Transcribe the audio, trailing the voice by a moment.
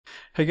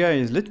Hey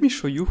guys, let me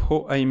show you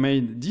how I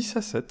made this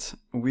asset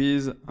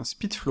with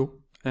Speedflow,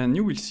 and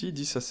you will see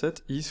this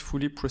asset is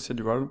fully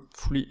procedural,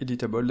 fully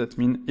editable. That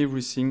means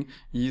everything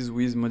is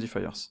with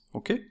modifiers.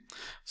 Okay,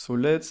 so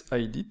let's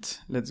hide it.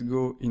 Let's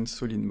go in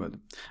solid mode.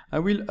 I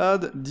will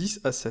add this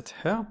asset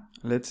here.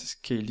 Let's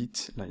scale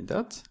it like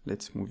that.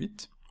 Let's move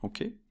it.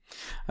 Okay,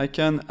 I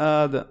can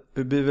add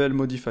a bevel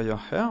modifier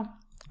here.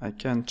 I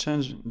can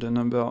change the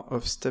number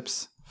of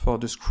steps for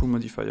the screw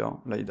modifier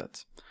like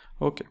that.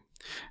 Okay,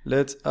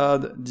 let's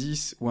add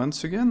this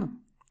once again.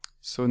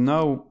 So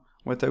now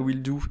what I will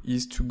do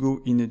is to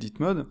go in edit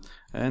mode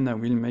and I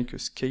will make a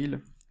scale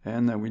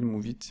and I will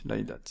move it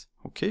like that.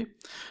 Okay,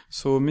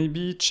 so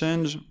maybe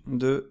change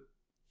the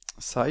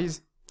size.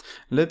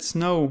 Let's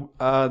now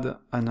add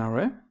an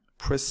array.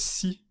 Press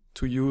C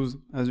to use,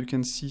 as you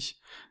can see,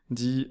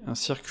 the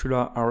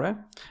circular array,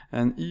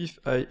 and if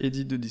I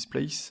edit the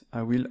displays,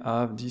 I will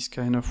have this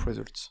kind of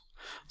results.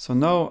 So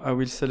now I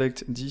will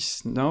select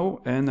this now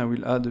and I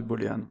will add a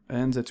boolean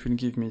and that will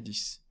give me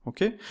this.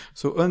 Okay,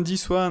 so on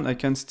this one I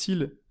can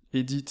still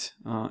edit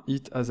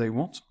it as I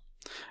want,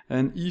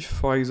 and if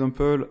for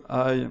example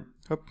I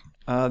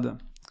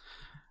add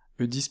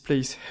a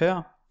displays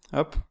here,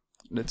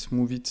 let's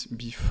move it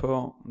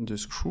before the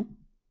screw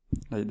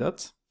like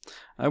that,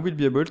 I will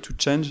be able to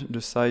change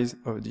the size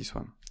of this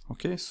one.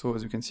 Okay, so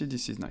as you can see,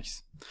 this is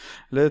nice.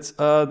 Let's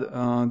add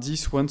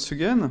this once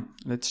again.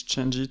 Let's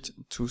change it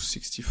to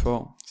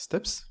 64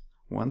 steps.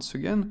 Once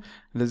again,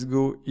 let's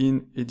go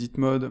in edit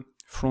mode,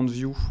 front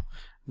view.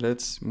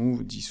 Let's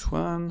move this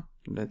one.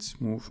 Let's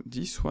move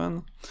this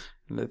one.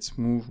 Let's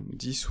move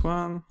this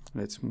one.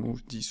 Let's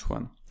move this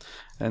one.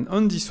 And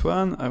on this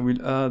one, I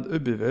will add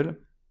a bevel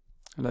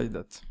like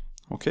that.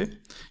 Okay,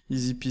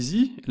 easy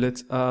peasy.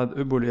 Let's add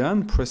a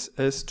boolean, press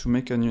S to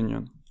make an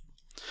union.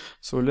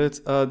 So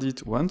let's add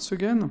it once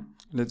again.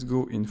 Let's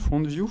go in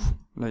front view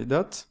like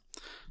that.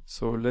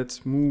 So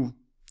let's move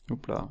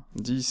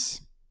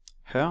this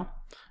here.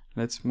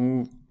 Let's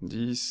move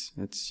this,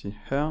 let's see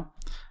here,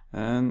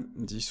 and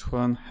this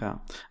one here.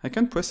 I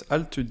can press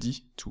Alt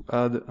D to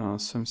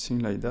add something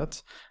like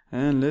that.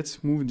 And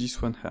let's move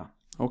this one here.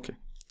 Okay,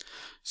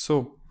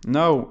 so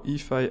now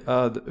if I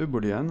add a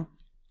boolean,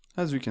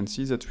 as you can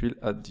see, that will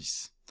add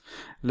this.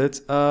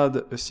 Let's add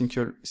a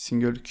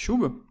single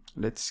cube.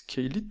 Let's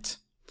scale it.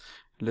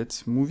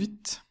 Let's move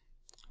it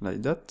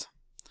like that.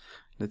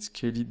 Let's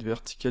scale it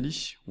vertically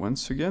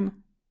once again.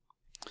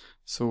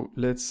 So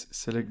let's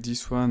select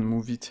this one,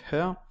 move it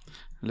here.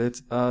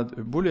 Let's add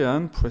a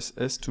boolean, press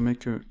S to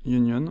make a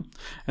union.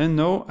 And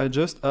now I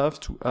just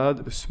have to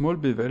add a small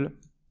bevel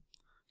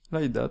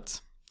like that.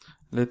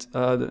 Let's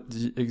add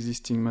the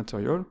existing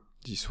material,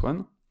 this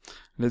one.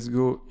 Let's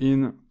go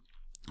in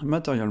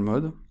material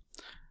mode,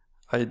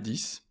 hide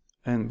this,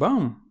 and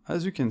bam,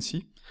 as you can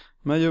see,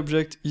 my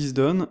object is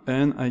done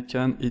and I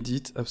can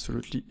edit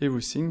absolutely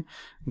everything.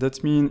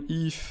 That means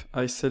if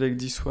I select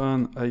this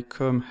one, I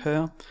come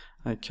here,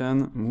 I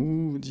can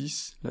move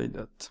this like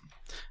that,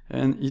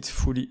 and it's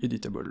fully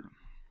editable.